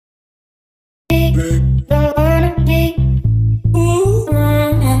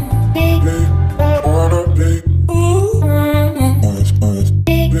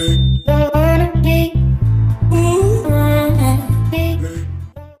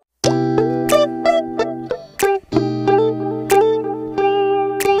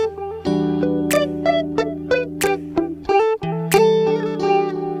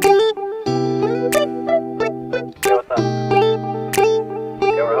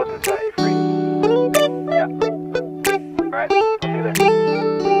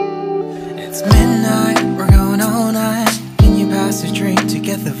It's midnight, we're going all night. Can you pass a drink to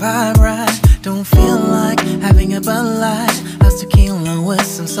get the vibe right? Don't feel like having a Bud Light. How's tequila with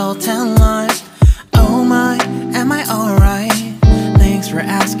some salt and lime? Oh my, am I alright? Thanks for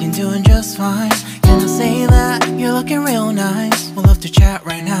asking, doing just fine. Can I say that you're looking real nice? We'll love to chat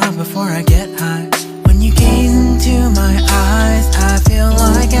right now before I get high. When you gaze into my eyes, I feel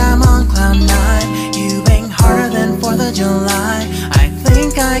like I'm on cloud nine. You bang harder than 4th of July. I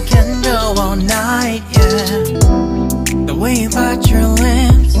think I can go all night, yeah. The way you bite your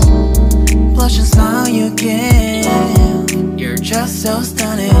lips, blush and smile you give, you're just so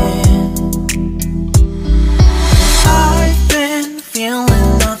stunning. I've been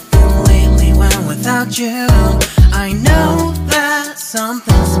feeling nothing lately when without you. I know that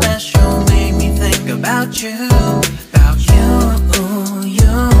something special made me think about you. About you,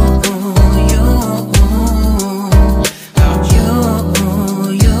 you.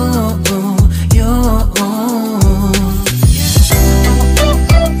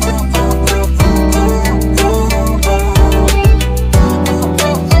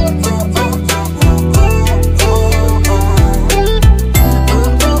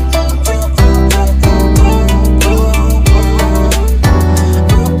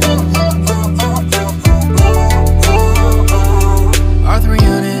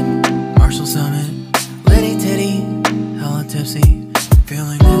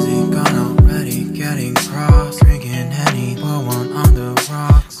 Feeling dizzy, gone already, getting cross. Drinking Henny, pour one on the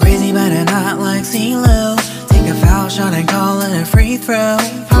rocks. Crazy but not like CeeLo. Take a foul shot and call it a free throw.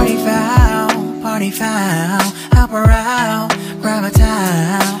 Party foul, help her out, grab a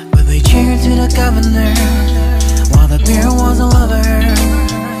towel. But they cheered to the governor, while the beer was a lover.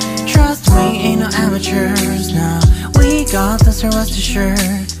 Trust me, ain't no amateurs, nah. We got this, so rest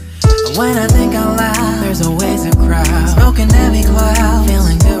assured. When I think out loud, there's always a crowd. Smoking heavy cloud,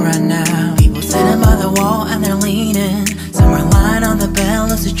 feeling good right now. People sitting by the wall and they're leaning. Some are lying on the bed,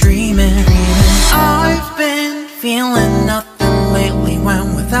 lucid dreaming. I've been feeling nothing lately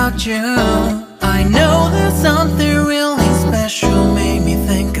when without you. I know that something really special made me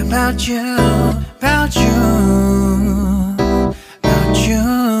think about you. About you. About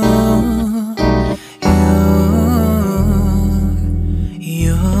you.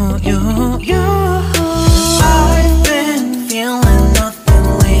 I've been feeling nothing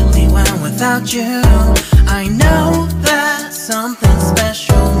lately when without you. I know that something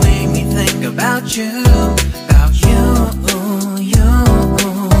special made me think about you. About you, you.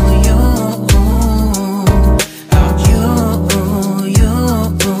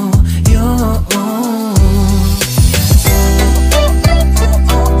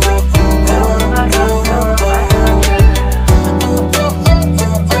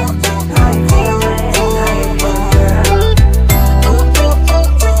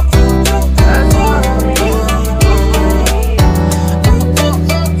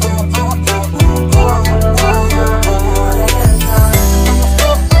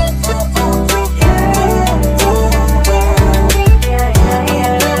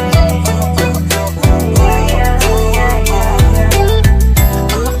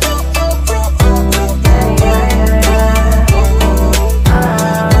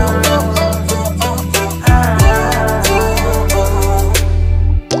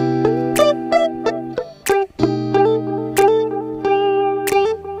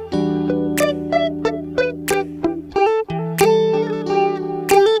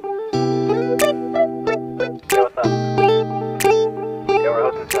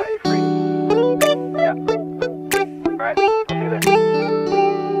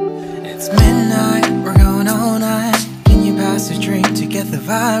 It's midnight, we're going all night. Can you pass a drink to get the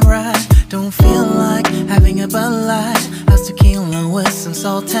vibe right? Don't feel like having a Bud Light. How's tequila with some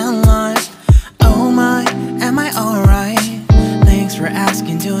salt and lime? Oh my, am I alright? Thanks for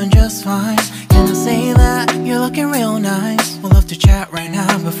asking, doing just fine. Can I say that you're looking real nice? We'll love to chat right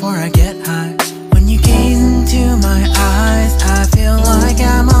now before I get high. When you gaze into my eyes, I feel like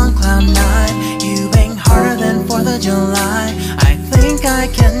I'm on cloud nine. You bang harder than 4th of July. I think I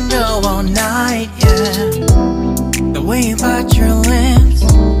can go all night, yeah. The way you bite your lips,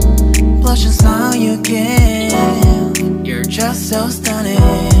 blush and smile so stunning.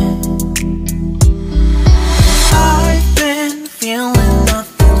 I've been feeling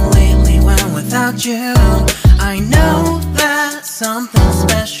nothing lately when without you. I know that something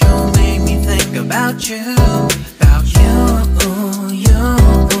special made me think about you. About you, you,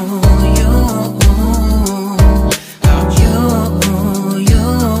 you. About you, you,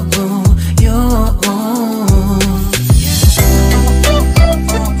 you.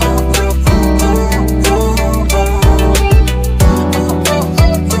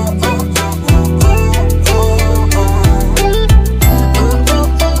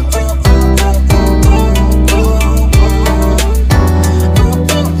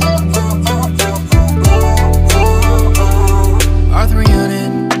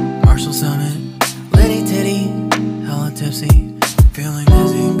 Feeling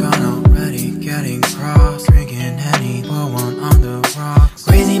dizzy, gone already, getting cross, drinking Henny, pour one on the rocks.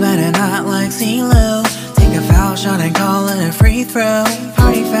 Crazy but not like CeeLo. Take a foul shot and call it a free throw.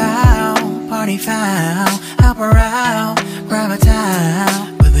 Party foul, help her out, grab a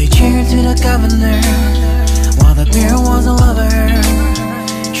towel. But they cheered to the governor while the beer was a lover.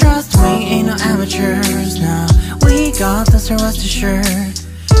 Trust me, ain't no amateurs now. We got this, so rest assured.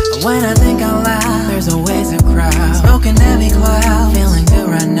 When I think out loud, there's always a crowd. Smoking heavy cloud, feeling good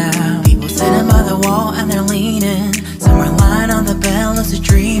right now. People sitting by the wall and they're leaning. Some are lying on the bed, lucid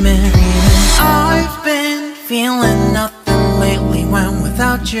dreaming. I've been feeling nothing lately when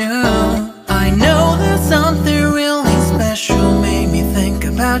without you. I know that something really special made me think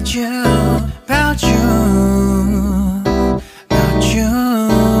about you. About you, about you.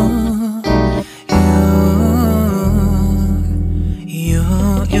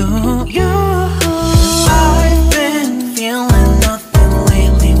 I've been feeling nothing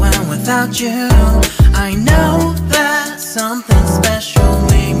lately when without you. I know that something special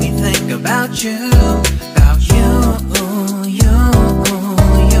made me think about you. About you, you,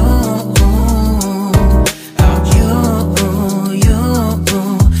 you. About you, you,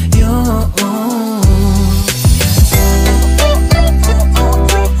 you.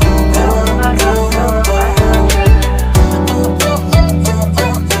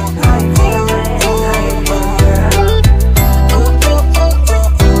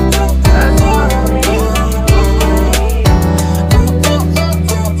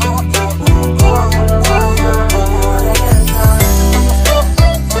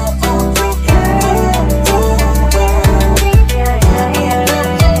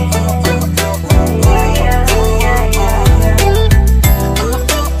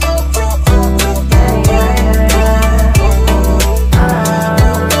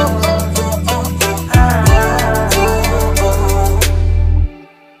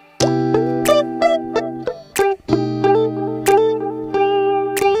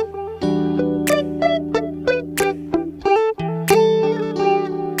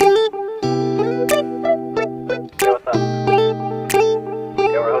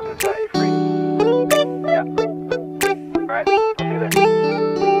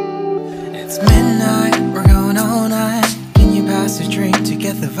 It's midnight, we're going all night. Can you pass a drink to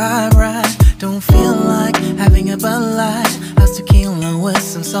get the vibe right? Don't feel like having a Bud Light. 𝐖𝐡𝐚𝐬 with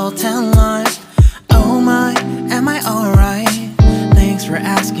some salt and lime. Oh my, am I alright? Thanks for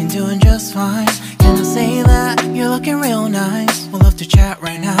asking, doing just fine. Can I say that you're looking real nice? We'll love to chat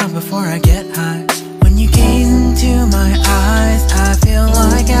right now before I get high. When you gaze into my eyes, I feel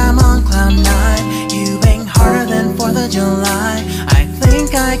like I'm on cloud nine. You bang harder than 4th of July. I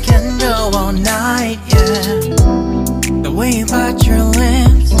think I can go all night, yeah. The way you bite your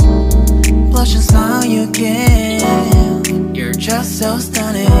lips, blush and smile you give, you're just so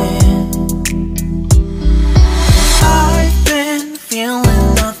stunning. I've been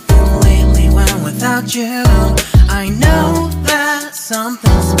feeling nothing lately when without you. I know that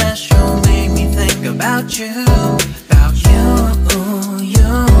something special made me think about you. About you, you,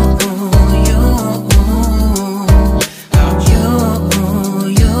 you. About you,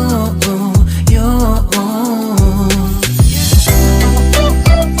 you, you.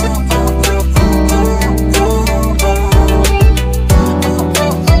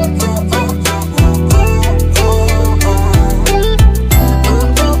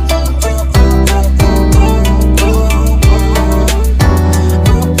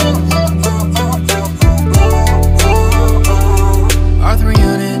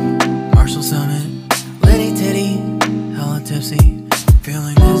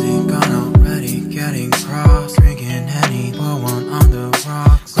 Feeling dizzy, gone already, getting cross, drinking Henny, pour one on the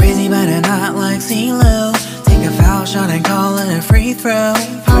rocks. Crazy but not like CeeLo. Take a foul shot and call it a free throw.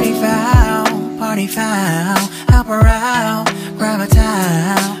 Party foul, help her out, grab a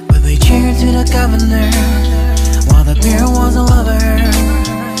towel. But they cheered to the governor while the beer was a lover.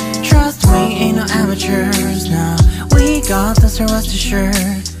 amateurs now. We got this, so rest assured.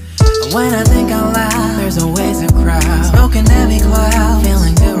 When I think out loud, there's always a crowd. Smoking every cloud,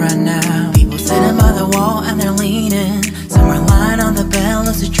 feeling good right now. People sitting by the wall and they're leaning. Some are lying on the bed,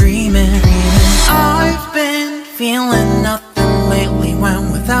 lucid dreaming. I've been feeling nothing lately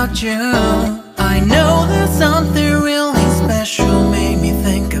when without you. I know that something really special made me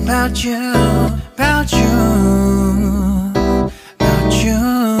think about you, about you, about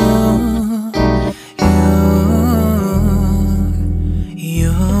you.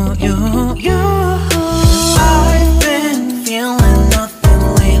 I've been feeling nothing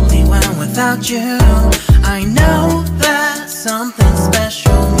lately when without you. I know that something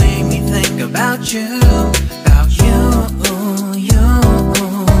special made me think about you, about you, you,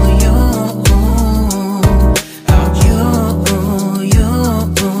 you, about you, you,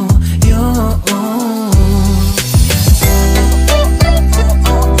 you.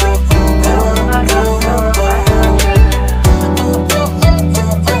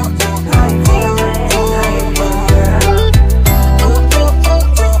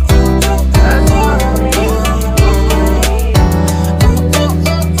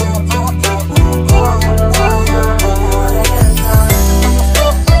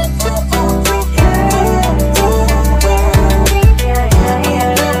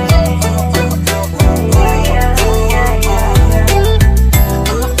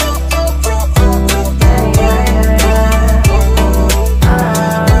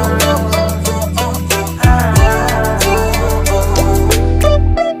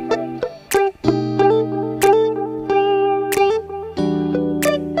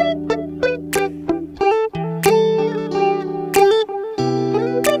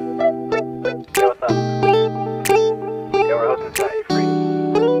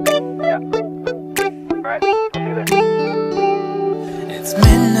 It's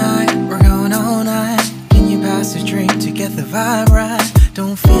midnight, we're going all night. Can you pass a drink to get the vibe right?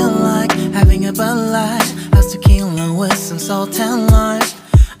 Don't feel like having a Bud Light. How's tequila with some salt and lime?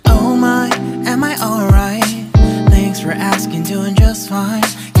 Oh my, am I alright? Thanks for asking, doing just fine.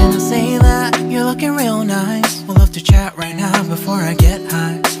 Can I say that you're looking real nice? We'll love to chat right now before I get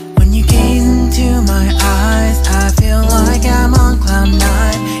high. When you gaze into my eyes, I feel like I'm on cloud 9.